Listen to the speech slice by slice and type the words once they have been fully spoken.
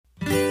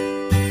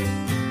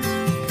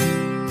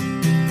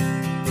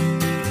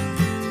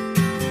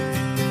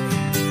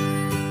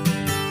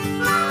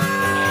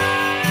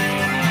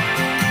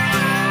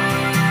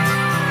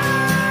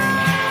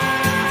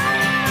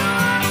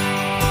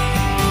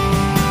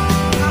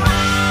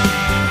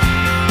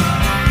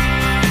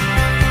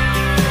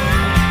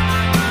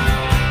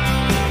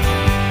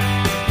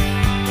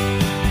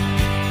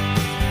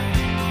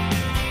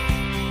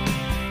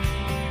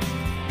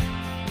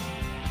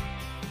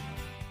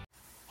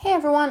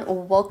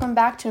everyone. Welcome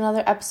back to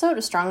another episode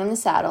of Strong in the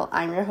Saddle.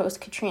 I'm your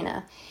host,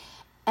 Katrina.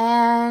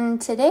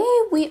 And today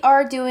we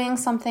are doing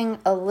something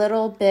a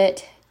little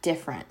bit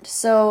different.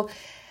 So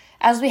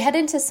as we head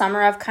into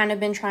summer, I've kind of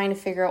been trying to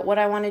figure out what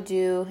I want to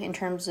do in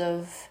terms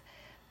of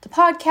the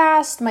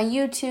podcast, my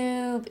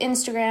YouTube,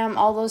 Instagram,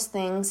 all those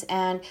things.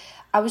 And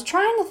I was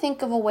trying to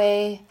think of a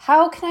way,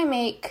 how can I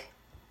make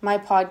my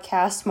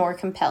podcast more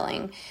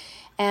compelling?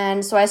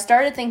 And so I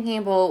started thinking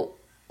about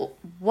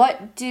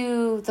what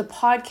do the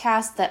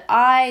podcasts that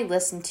I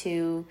listen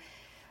to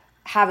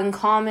have in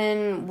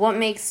common? What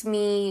makes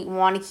me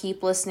want to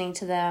keep listening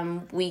to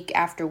them week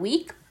after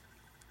week?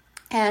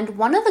 And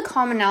one of the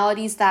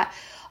commonalities that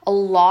a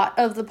lot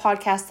of the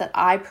podcasts that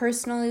I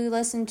personally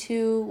listen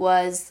to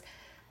was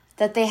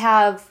that they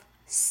have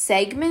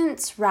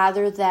segments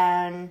rather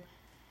than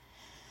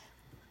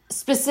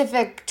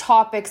specific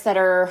topics that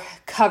are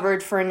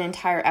covered for an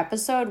entire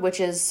episode,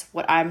 which is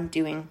what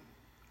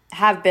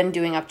have been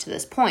doing up to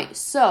this point.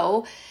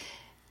 So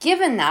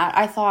given that,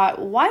 I thought,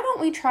 why don't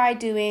we try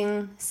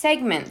doing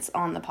segments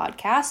on the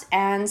podcast?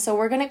 And so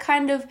we're going to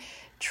kind of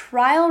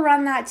trial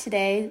run that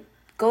today,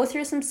 go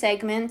through some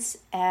segments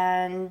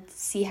and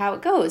see how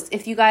it goes.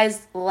 If you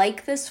guys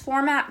like this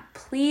format,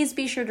 please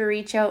be sure to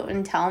reach out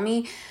and tell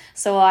me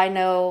so I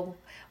know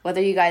whether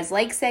you guys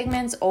like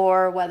segments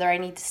or whether I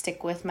need to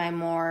stick with my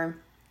more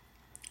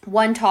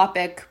one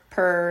topic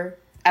per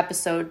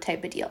episode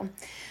type of deal.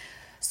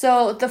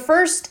 So the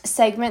first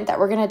segment that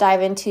we're going to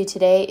dive into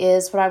today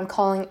is what I'm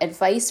calling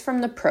advice from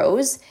the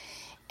pros.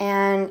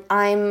 And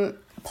I'm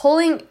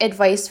pulling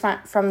advice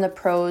from the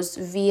pros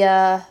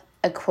via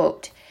a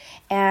quote.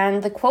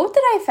 And the quote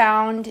that I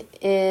found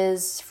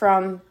is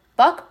from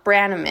Buck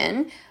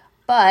Brannaman,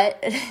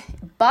 but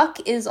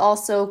Buck is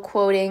also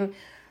quoting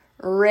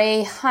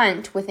Ray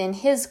Hunt within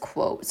his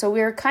quote. So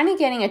we're kind of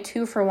getting a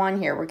 2-for-1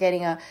 here. We're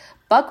getting a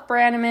Buck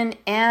Brannaman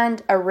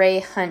and a Ray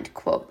Hunt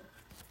quote.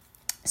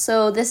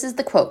 So this is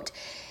the quote.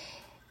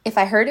 "If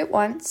I heard it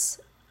once,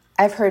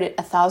 I've heard it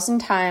 1,000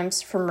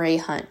 times from Ray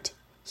Hunt.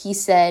 He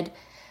said,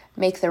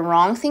 'Make the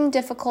wrong thing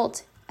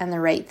difficult and the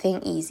right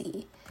thing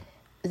easy.'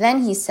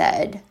 Then he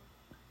said,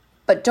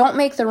 'But don't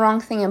make the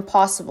wrong thing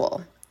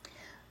impossible.'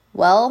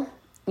 Well,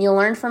 you'll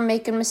learn from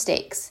making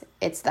mistakes.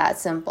 It's that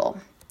simple."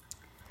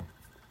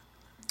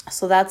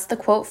 So that's the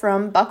quote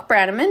from Buck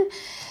Brannaman.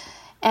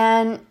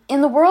 And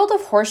in the world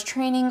of horse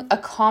training, a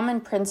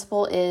common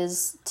principle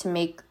is to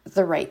make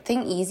the right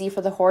thing easy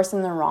for the horse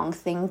and the wrong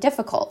thing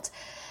difficult.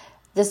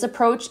 This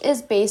approach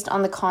is based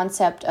on the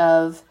concept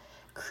of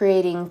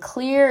creating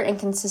clear and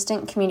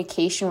consistent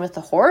communication with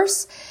the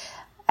horse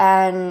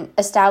and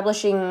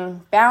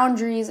establishing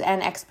boundaries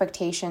and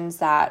expectations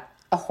that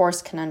a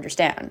horse can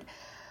understand.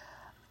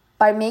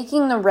 By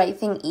making the right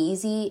thing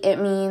easy, it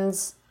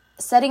means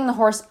setting the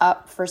horse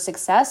up for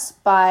success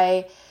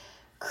by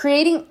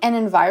creating an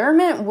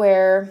environment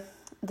where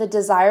the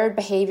desired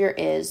behavior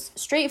is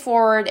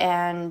straightforward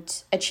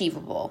and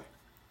achievable.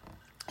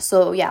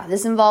 So yeah,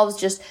 this involves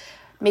just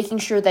making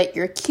sure that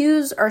your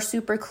cues are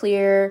super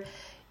clear,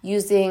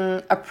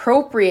 using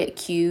appropriate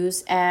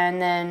cues,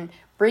 and then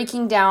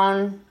breaking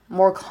down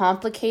more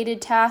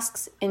complicated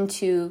tasks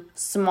into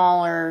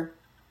smaller,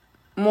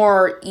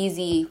 more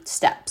easy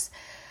steps.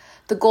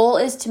 The goal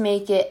is to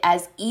make it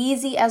as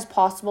easy as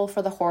possible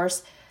for the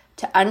horse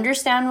to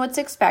understand what's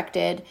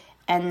expected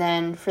and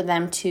then for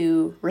them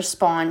to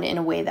respond in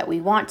a way that we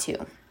want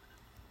to.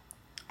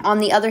 On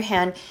the other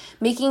hand,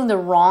 making the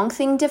wrong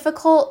thing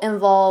difficult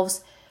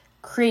involves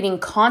creating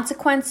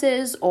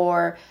consequences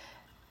or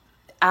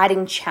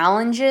adding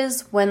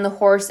challenges when the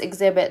horse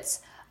exhibits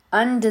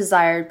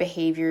undesired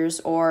behaviors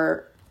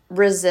or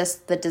resists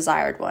the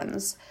desired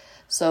ones.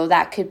 So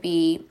that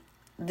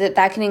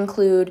can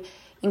include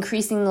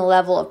increasing the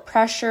level of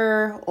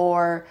pressure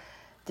or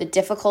the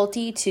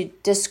difficulty to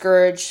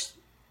discourage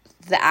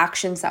the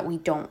actions that we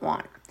don't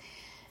want.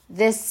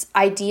 This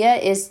idea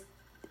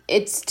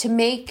it's to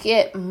make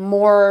it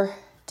more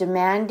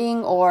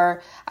demanding,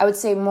 or I would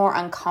say more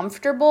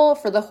uncomfortable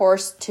for the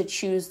horse to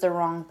choose the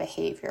wrong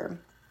behavior.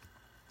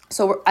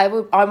 So I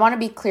want to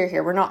be clear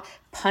here. We're not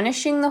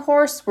punishing the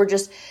horse. We're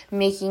just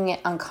making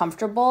it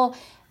uncomfortable,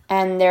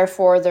 and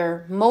therefore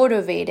they're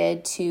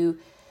motivated to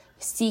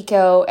seek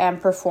out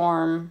and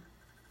perform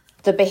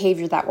the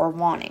behavior that we're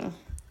wanting.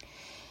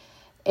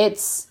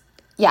 It's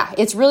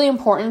really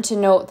important to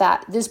note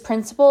that this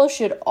principle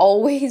should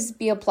always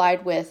be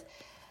applied with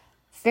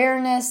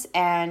fairness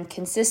and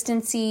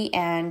consistency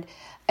and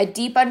a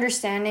deep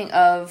understanding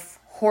of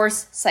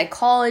horse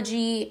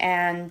psychology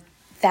and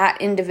that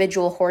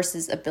individual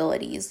horse's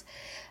abilities.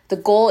 The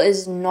goal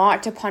is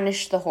not to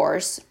punish the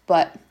horse,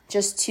 but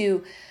just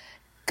to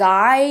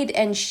guide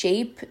and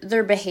shape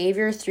their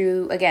behavior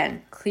through,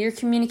 again, clear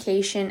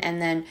communication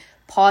and then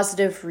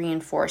positive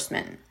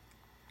reinforcement.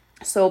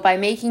 So by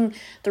making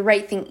the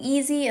right thing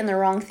easy and the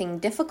wrong thing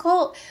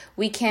difficult,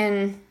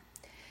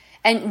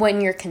 and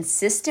when you're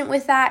consistent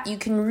with that, you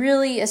can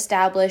really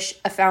establish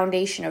a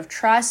foundation of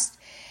trust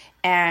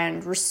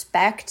and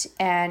respect,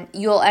 and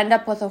you'll end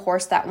up with a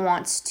horse that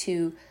wants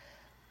to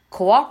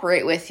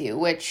cooperate with you,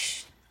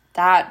 which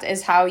that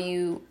is how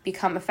you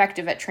become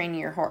effective at training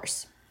your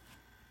horse.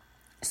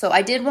 So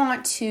I did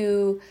want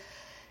to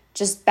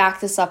just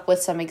back this up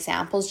with some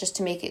examples just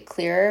to make it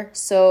clearer.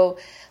 So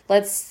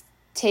let's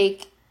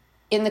take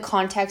in the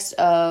context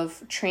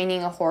of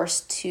training a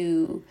horse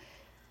to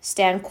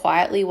stand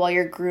quietly while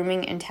you're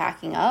grooming and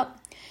tacking up.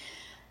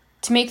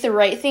 To make the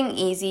right thing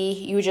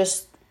easy, you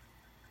just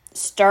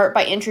start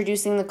by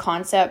introducing the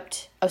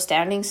concept of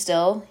standing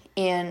still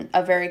in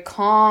a very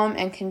calm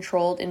and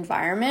controlled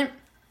environment.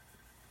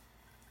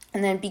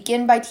 And then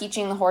begin by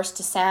teaching the horse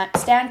to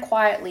stand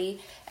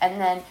quietly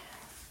and then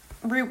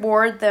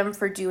reward them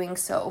for doing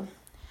so.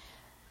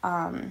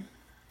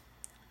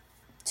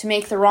 To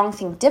make the wrong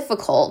thing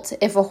difficult,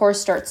 if a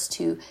horse starts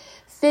to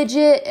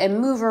fidget and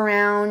move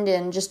around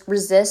and just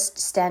resist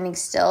standing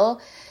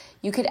still,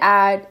 you could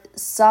add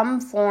some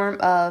form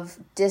of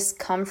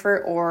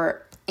discomfort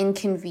or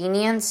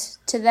inconvenience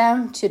to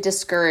them to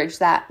discourage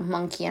that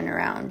monkeying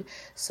around.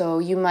 So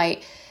you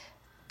might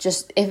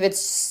just, if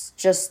it's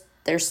just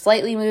they're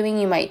slightly moving,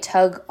 you might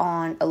tug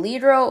on a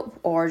lead rope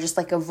or just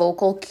like a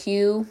vocal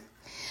cue.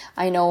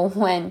 I know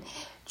when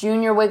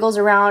Junior wiggles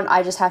around,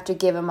 I just have to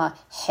give him a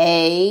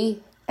hey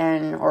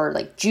or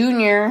like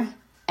Junior,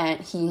 and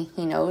he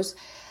knows.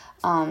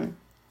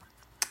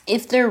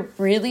 If they're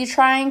really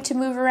trying to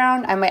move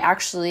around, I might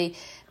actually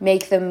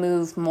make them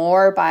move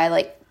more by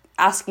like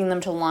asking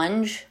them to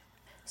lunge.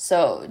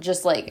 So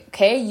just like,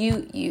 okay,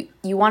 you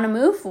want to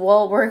move?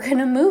 Well, we're going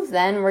to move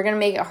then. We're going to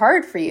make it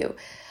hard for you.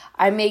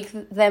 I make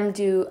them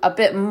do a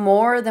bit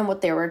more than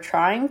what they were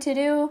trying to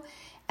do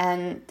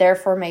and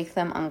therefore make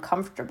them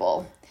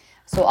uncomfortable.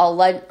 So I'll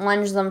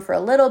lunge them for a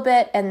little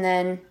bit and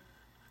then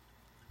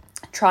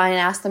try and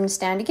ask them to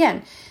stand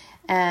again.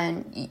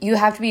 And you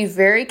have to be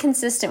very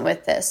consistent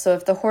with this. So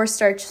if the horse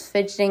starts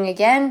fidgeting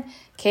again,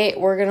 okay,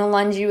 we're going to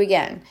lunge you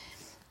again.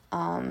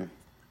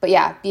 But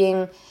yeah,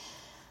 being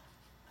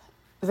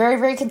very,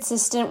 very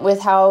consistent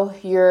with how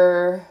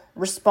you're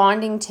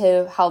responding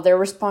to how they're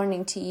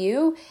responding to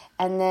you.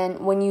 And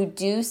then when you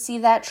do see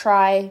that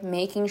try,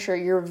 making sure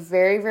you're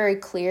very, very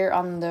clear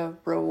on the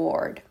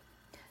reward.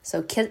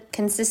 So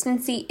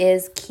consistency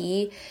is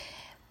key.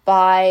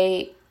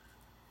 By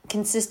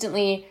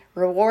consistently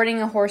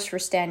rewarding a horse for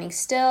standing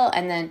still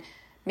and then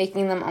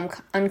making them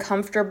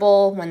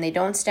uncomfortable when they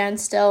don't stand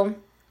still,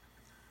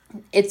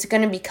 it's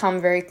going to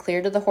become very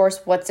clear to the horse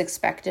what's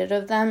expected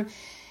of them.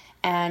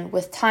 And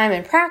with time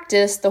and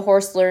practice, the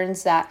horse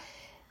learns that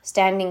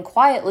standing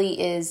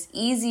quietly is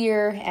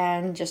easier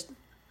and just,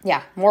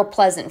 more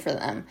pleasant for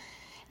them.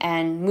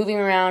 And moving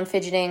around,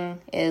 fidgeting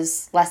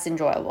is less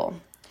enjoyable.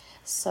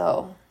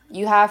 So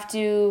you have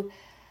to,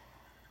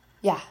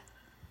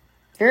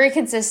 very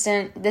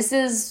consistent. This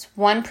is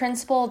one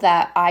principle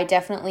that I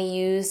definitely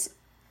use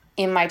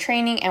in my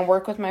training and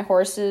work with my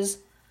horses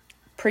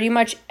pretty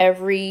much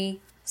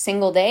every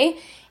single day.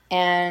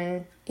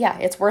 And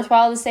it's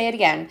worthwhile to say it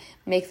again.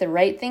 Make the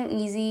right thing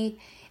easy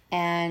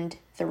and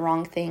the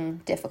wrong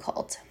thing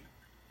difficult.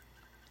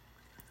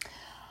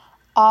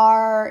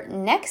 Our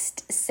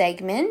next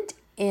segment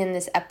in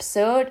this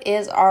episode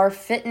is our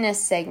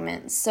fitness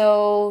segment.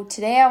 So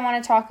today I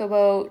want to talk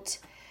about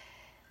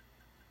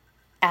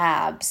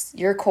abs,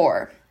 your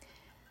core.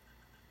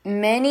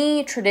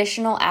 Many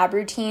traditional ab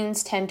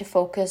routines tend to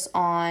focus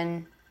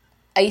on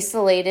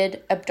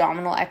isolated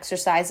abdominal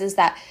exercises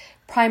that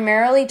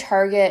primarily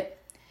target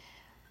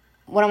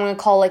what I'm going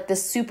to call like the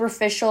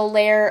superficial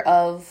layer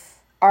of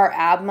our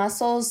ab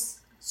muscles,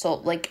 so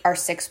like our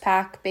six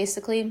pack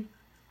basically.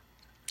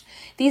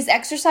 These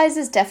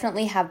exercises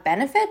definitely have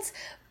benefits,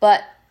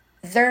 but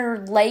they're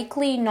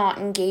likely not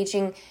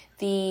engaging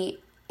the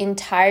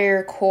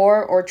entire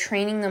core or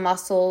training the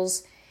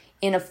muscles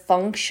in a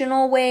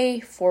functional way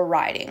for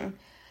riding.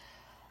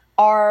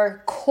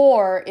 Our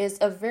core is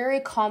a very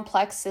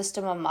complex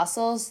system of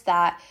muscles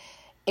that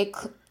it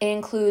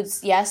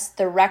includes, yes,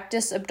 the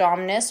rectus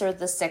abdominis or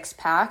the six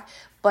pack,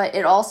 but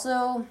it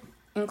also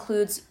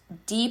includes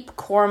deep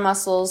core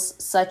muscles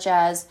such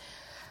as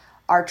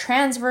our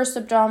transverse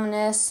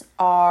abdominis,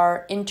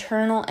 our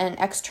internal and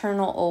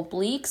external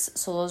obliques,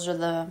 so those are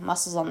the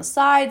muscles on the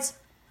sides,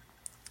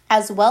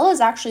 as well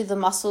as actually the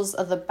muscles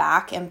of the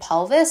back and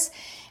pelvis,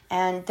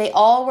 and they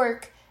all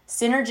work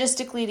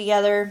synergistically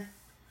together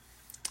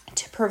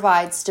to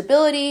provide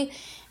stability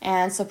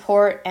and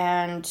support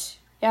and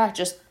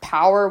just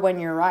power when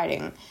you're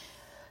riding.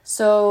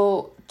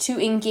 So to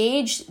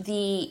engage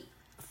the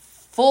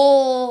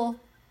full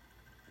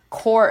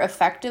core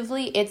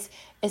effectively, it's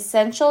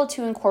essential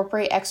to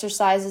incorporate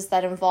exercises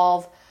that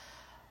involve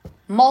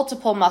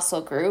multiple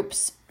muscle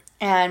groups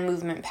and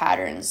movement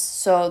patterns.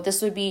 So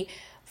this would be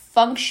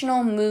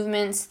functional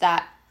movements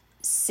that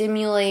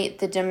simulate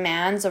the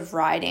demands of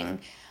riding.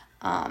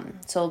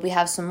 So we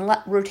have some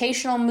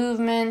rotational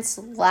movements,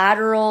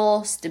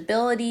 lateral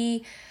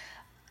stability,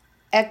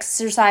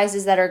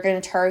 exercises that are going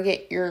to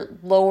target your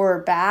lower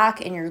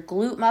back and your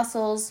glute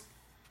muscles.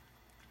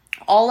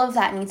 All of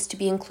that needs to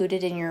be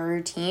included in your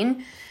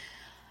routine.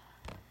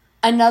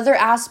 Another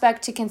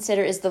aspect to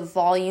consider is the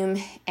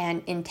volume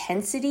and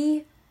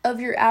intensity of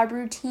your ab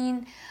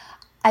routine.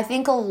 I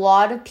think a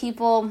lot of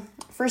people,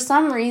 for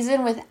some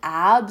reason with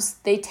abs,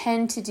 they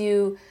tend to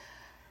do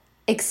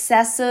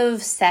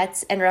excessive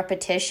sets and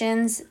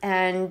repetitions,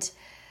 and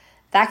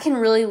that can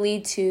really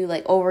lead to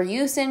like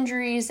overuse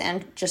injuries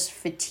and just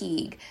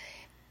fatigue.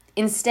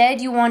 Instead,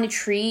 you want to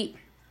treat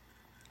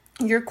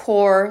your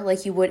core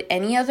like you would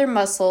any other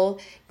muscle.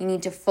 You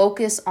need to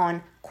focus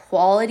on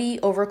quality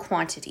over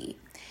quantity.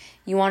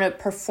 You want to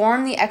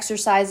perform the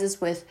exercises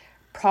with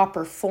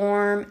proper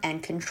form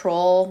and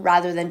control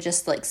rather than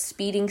just like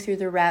speeding through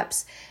the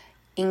reps.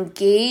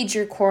 Engage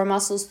your core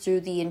muscles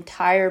through the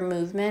entire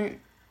movement.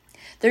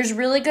 There's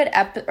really good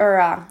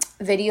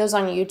videos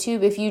on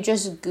YouTube. If you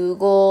just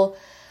Google,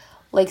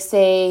 like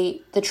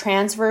say, the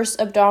transverse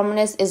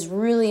abdominis is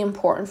really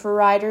important for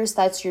riders.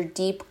 That's your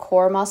deep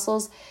core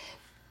muscles.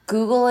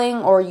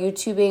 Googling or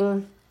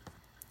YouTubing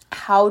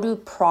how to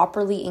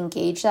properly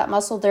engage that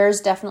muscle.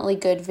 There's definitely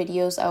good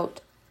videos out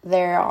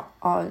there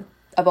on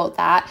about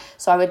that.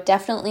 So I would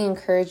definitely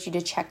encourage you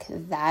to check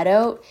that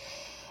out.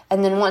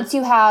 And then once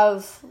you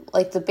have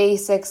like the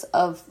basics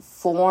of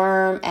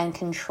form and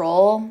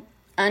control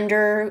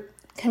under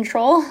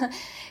control,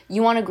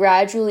 you want to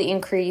gradually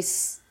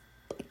increase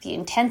the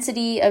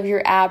intensity of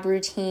your ab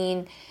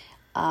routine,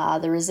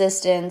 the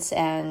resistance,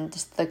 and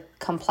the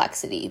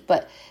complexity.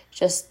 But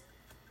just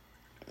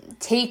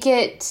take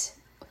it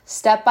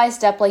step by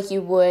step like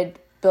you would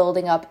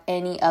building up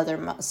any other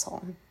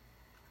muscle.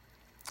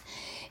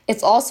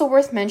 It's also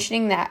worth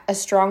mentioning that a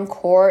strong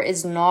core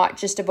is not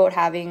just about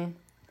having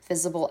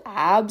visible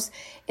abs.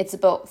 It's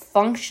about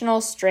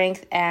functional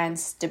strength and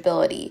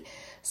stability.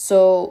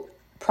 So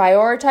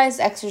prioritize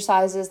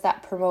exercises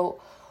that promote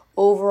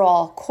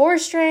overall core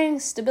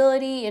strength,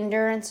 stability,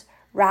 endurance,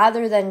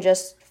 rather than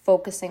just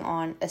focusing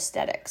on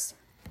aesthetics.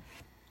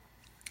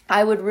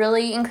 I would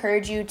really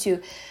encourage you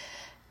to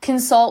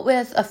consult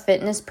with a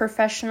fitness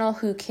professional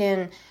who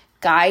can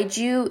guide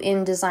you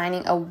in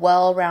designing a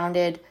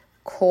well-rounded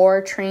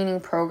core training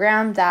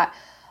program that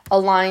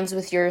aligns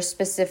with your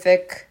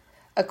specific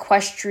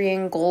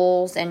equestrian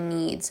goals and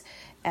needs.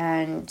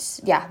 And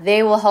yeah,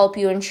 they will help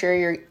you ensure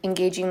you're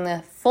engaging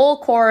the full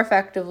core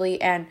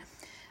effectively and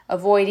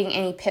avoiding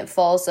any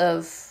pitfalls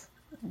of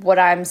what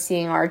I'm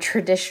seeing are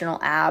traditional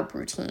ab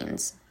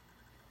routines.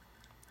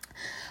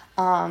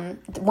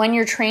 When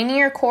you're training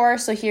your core,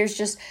 so here's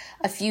just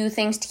a few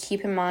things to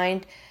keep in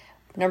mind.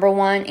 Number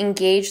one,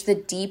 engage the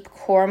deep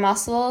core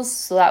muscles.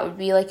 So that would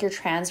be like your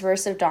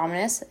transverse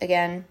abdominis.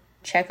 Again,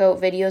 check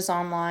out videos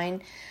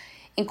online.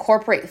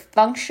 Incorporate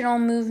functional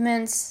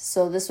movements.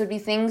 So this would be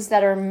things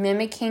that are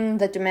mimicking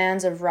the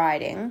demands of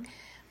riding.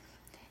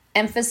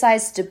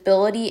 Emphasize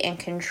stability and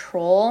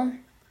control.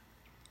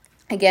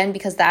 Again,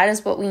 because that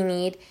is what we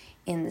need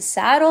in the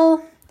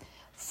saddle.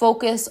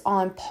 Focus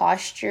on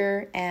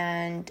posture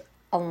and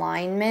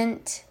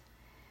alignment.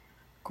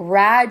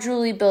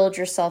 Gradually build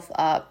yourself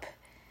up.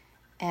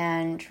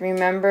 And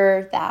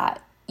remember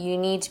that you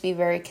need to be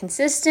very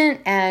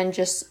consistent and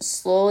just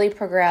slowly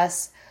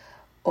progress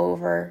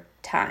over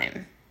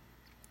time.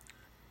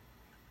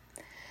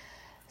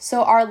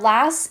 So our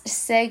last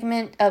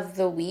segment of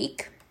the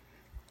week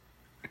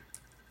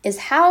is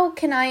how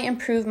can I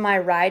improve my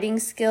riding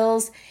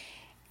skills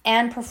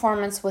and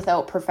performance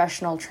without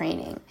professional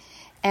training?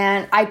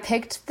 And I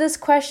picked this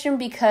question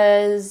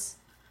because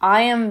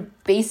I am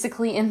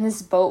basically in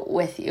this boat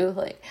with you.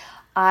 Like,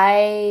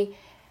 I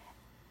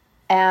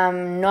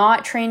am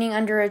not training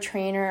under a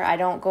trainer.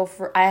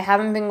 I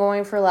haven't been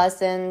going for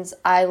lessons.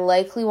 I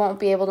likely won't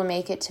be able to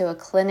make it to a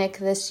clinic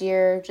this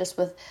year just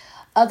with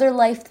other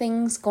life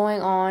things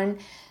going on.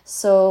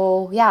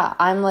 So yeah,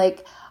 I'm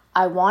like,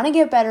 I want to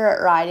get better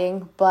at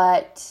riding,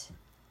 but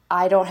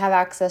I don't have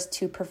access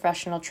to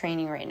professional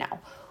training right now.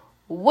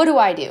 What do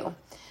I do?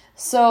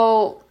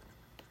 So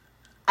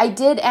I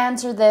did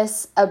answer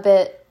this a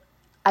bit.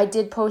 I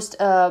did post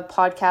a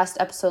podcast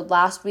episode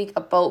last week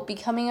about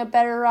becoming a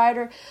better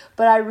rider,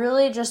 but I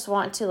really just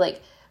want to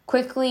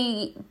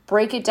quickly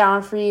break it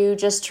down for you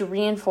just to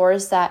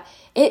reinforce that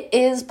it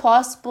is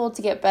possible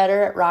to get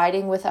better at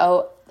riding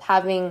without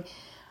having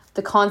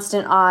the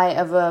constant eye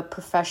of a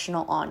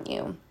professional on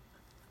you.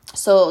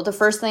 So the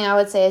first thing I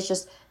would say is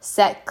just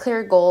set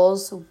clear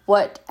goals.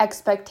 What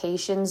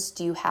expectations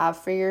do you have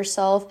for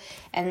yourself?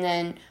 And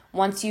then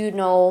once you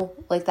know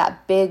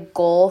that big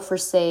goal for,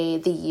 say,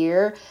 the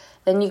year,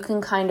 then you can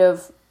kind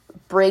of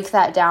break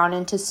that down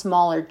into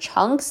smaller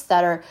chunks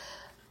that are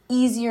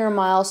easier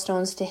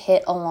milestones to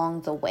hit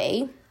along the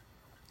way.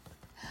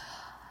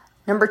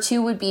 Number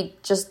 2 would be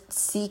just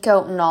seek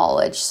out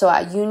knowledge. So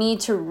you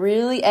need to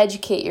really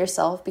educate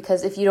yourself,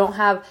 because if you don't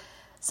have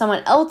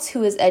someone else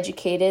who is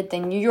educated,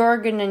 then you're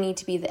going to need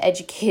to be the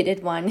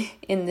educated one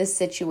in this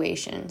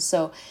situation.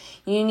 So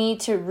you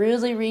need to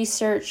really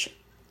research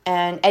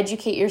and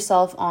educate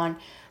yourself on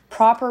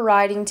proper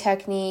riding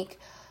technique,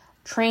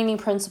 training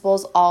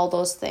principles, all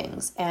those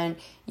things. And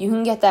you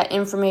can get that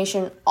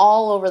information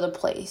all over the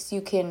place.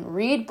 You can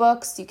read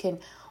books, you can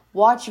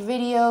watch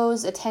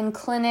videos, attend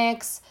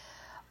clinics,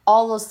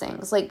 all those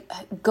things.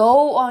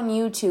 Go on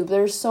YouTube.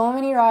 There's so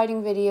many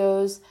riding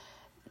videos.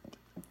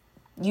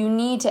 you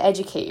need to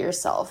educate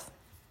yourself.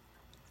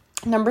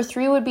 Number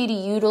 3 would be to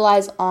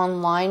utilize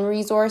online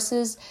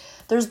resources.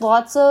 There's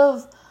lots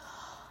of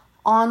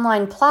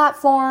online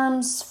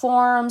platforms,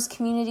 forums,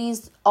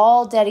 communities,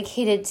 all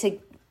dedicated to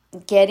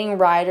getting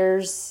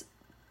riders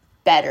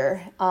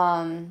better.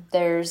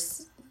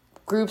 There's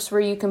groups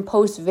where you can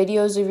post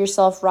videos of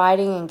yourself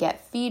riding and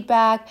get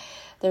feedback.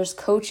 There's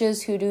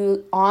coaches who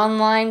do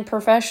online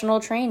professional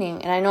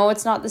training. And I know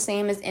it's not the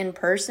same as in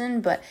person,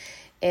 but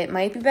it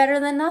might be better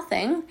than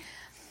nothing.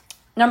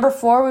 Number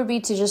 4 would be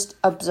to just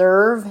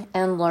observe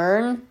and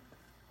learn.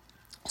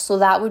 So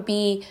that would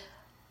be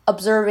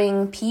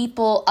observing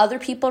other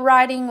people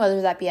riding,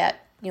 whether that be at,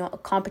 a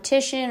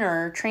competition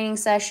or training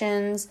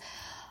sessions,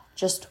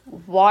 just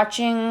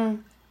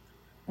watching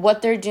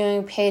what they're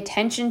doing, pay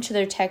attention to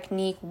their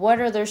technique, what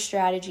are their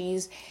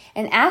strategies,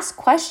 and ask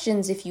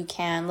questions if you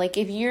can. Like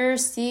if you're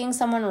seeing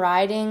someone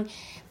riding,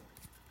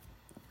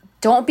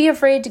 don't be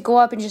afraid to go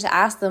up and just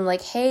ask them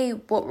like, hey,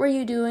 what were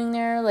you doing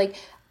there? Like,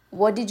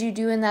 what did you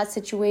do in that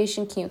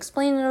situation? Can you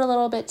explain it a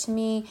little bit to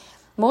me?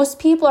 Most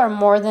people are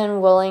more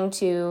than willing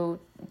to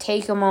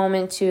take a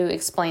moment to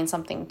explain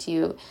something to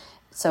you.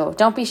 So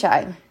don't be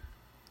shy.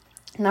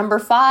 Number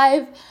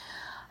 5, I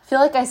feel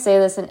like I say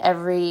this in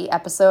every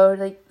episode,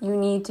 like you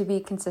need to be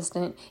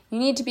consistent. You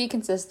need to be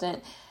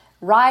consistent.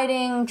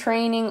 Riding,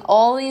 training,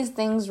 all these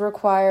things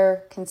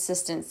require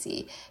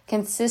consistency.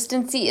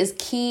 Consistency is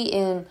key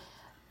in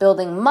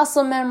building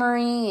muscle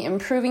memory,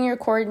 improving your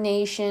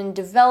coordination,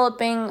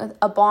 developing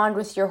a bond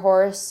with your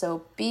horse.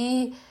 So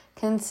be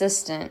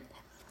consistent.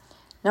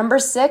 Number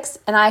 6,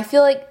 and I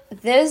feel like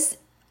this,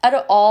 out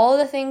of all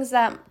the things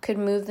that could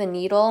move the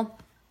needle,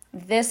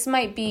 this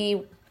might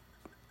be,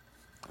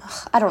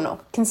 I don't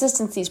know,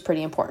 consistency is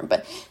pretty important,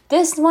 but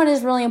this one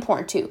is really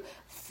important too.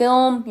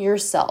 Film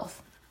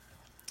yourself.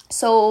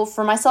 So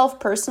for myself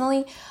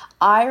personally,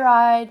 I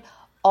ride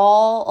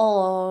all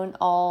alone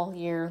all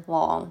year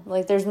long.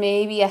 Like there's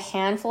maybe a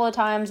handful of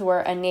times where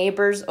a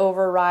neighbor's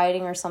over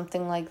riding or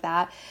something like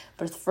that,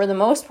 but for the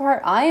most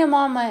part, I am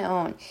on my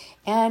own.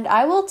 And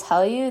I will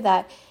tell you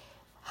that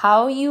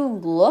how you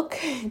look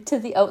to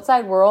the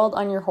outside world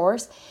on your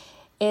horse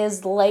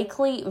is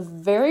likely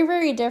very,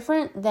 very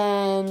different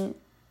than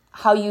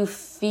how you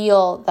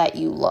feel that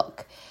you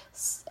look.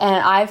 And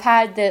I've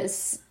had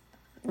this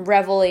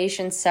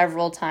revelation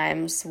several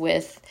times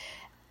with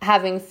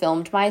having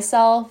filmed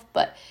myself,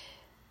 but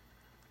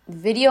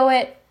video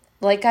it.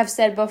 Like I've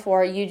said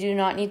before, you do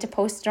not need to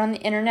post it on the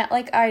internet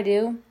like I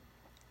do,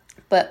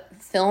 but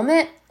film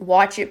it,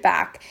 watch it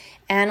back,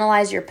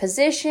 analyze your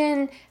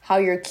position, how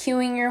you're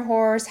cueing your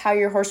horse, how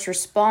your horse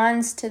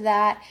responds to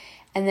that.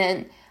 And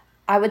then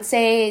I would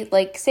say,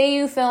 like, say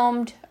you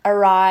filmed a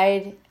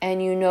ride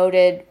and you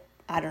noted,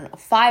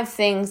 5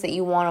 things that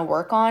you want to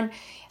work on.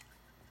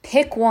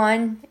 Pick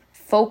one,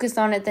 focus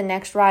on it the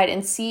next ride,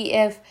 and see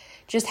if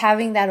just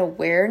having that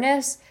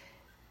awareness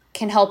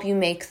can help you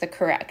make the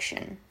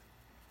correction.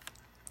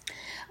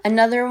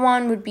 Another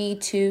one would be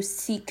to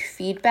seek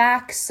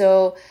feedback.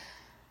 So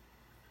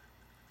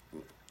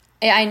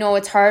I know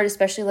it's hard,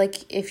 especially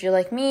like if you're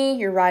like me,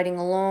 you're riding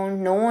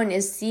alone, no one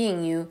is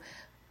seeing you,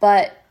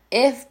 but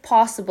if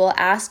possible,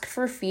 ask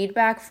for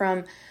feedback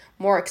from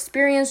more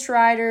experienced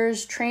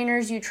riders,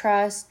 trainers you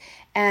trust,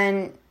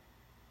 and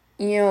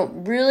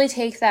really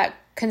take that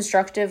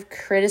constructive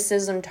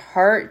criticism to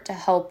heart to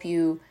help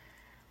you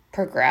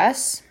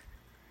progress.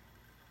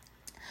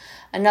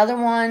 Another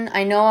one,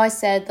 I know I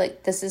said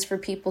like this is for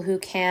people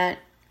who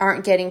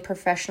aren't getting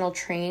professional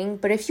training,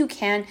 but if you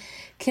can,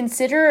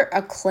 consider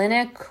a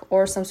clinic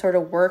or some sort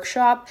of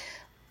workshop.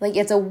 Like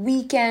it's a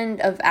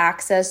weekend of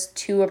access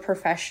to a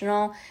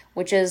professional,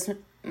 which is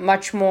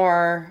much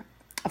more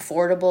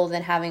affordable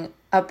than having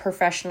a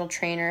professional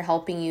trainer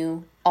helping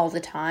you all the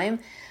time.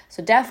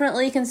 So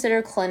definitely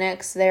consider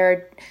clinics.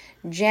 They're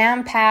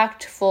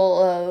jam-packed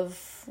full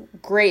of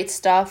great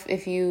stuff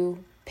if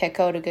you pick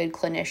out a good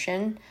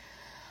clinician.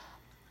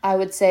 I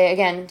would say,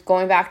 again,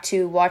 going back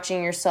to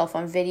watching yourself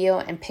on video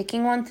and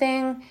picking one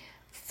thing,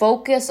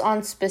 focus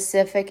on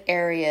specific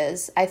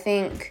areas. I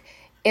think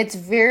it's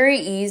very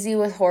easy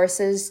with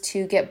horses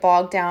to get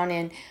bogged down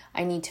in,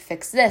 I need to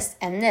fix this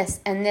and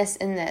this and this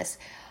and this.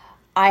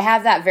 I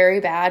have that very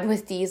bad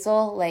with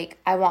Diesel. Like,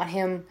 I want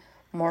him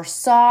more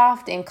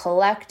soft and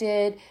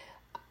collected.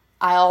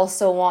 I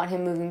also want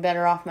him moving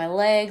better off my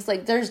legs.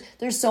 Like, there's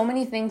so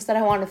many things that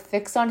I want to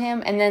fix on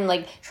him. And then,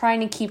 like, trying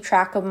to keep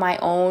track of my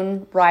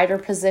own rider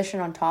position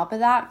on top of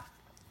that.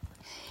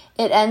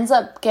 It ends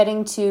up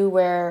getting to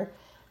where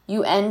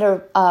you end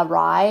a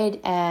ride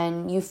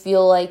and you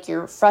feel like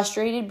you're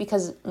frustrated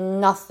because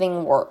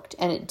nothing worked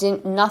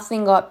and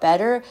nothing got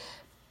better,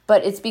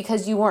 but it's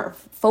because you weren't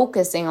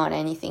focusing on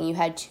anything. You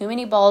had too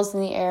many balls in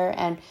the air,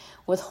 and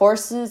with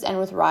horses and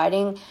with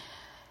riding,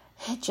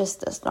 it just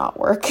does not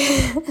work.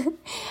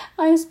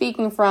 I'm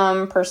speaking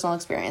from personal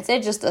experience.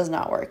 It just does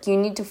not work. You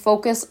need to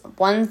focus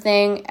one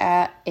thing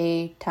at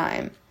a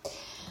time.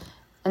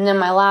 And then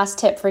my last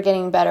tip for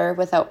getting better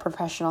without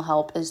professional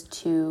help is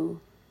to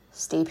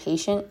stay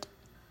patient,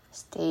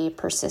 stay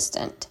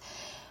persistent.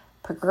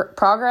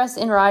 Progress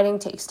in riding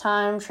takes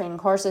time. Training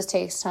horses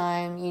takes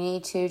time. You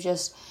need to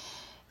just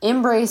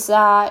embrace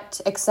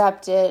that,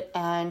 accept it,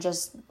 and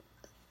just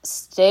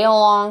stay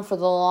along for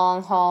the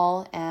long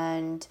haul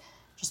and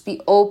just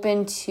be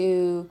open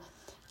to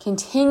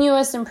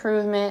continuous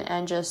improvement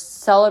and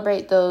just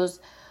celebrate those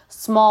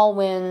small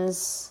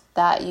wins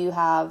that you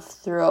have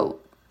throughout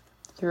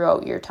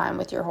your time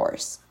with your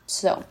horse.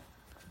 So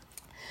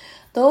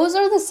those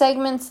are the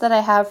segments that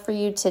I have for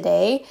you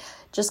today.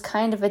 Just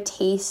kind of a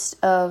taste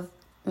of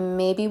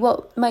maybe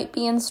what might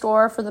be in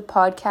store for the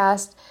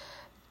podcast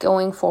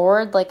going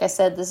forward. Like I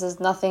said, this is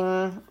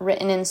nothing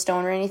written in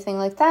stone or anything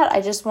like that. I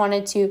just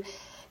wanted to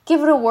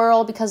give it a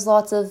whirl because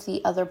lots of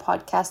the other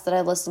podcasts that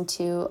I listen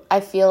to, I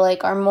feel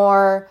like are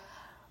more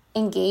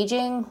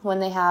engaging when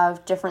they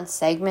have different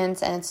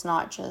segments and it's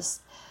not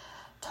just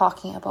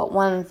talking about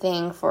one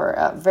thing for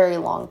a very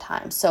long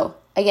time. So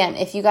again,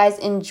 if you guys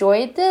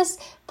enjoyed this,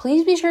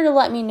 please be sure to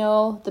let me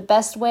know. The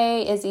best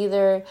way is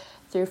either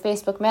through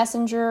Facebook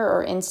Messenger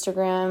or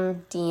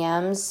Instagram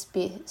DMs.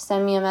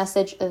 Send me a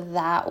message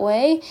that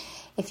way.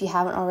 If you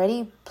haven't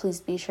already, please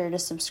be sure to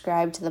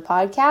subscribe to the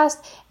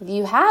podcast. If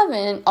you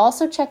haven't,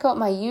 also check out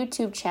my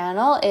YouTube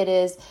channel. It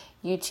is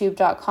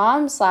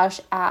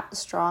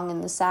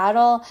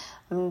youtube.com/@stronginthesaddle.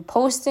 I'm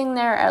posting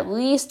there at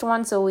least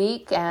once a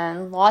week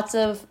and lots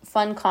of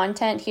fun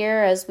content here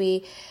as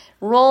we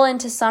roll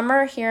into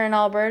summer here in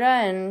Alberta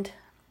and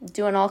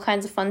doing all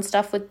kinds of fun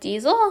stuff with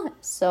Diesel.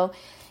 So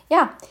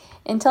yeah,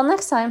 until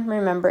next time,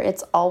 remember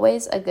it's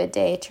always a good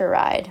day to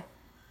ride.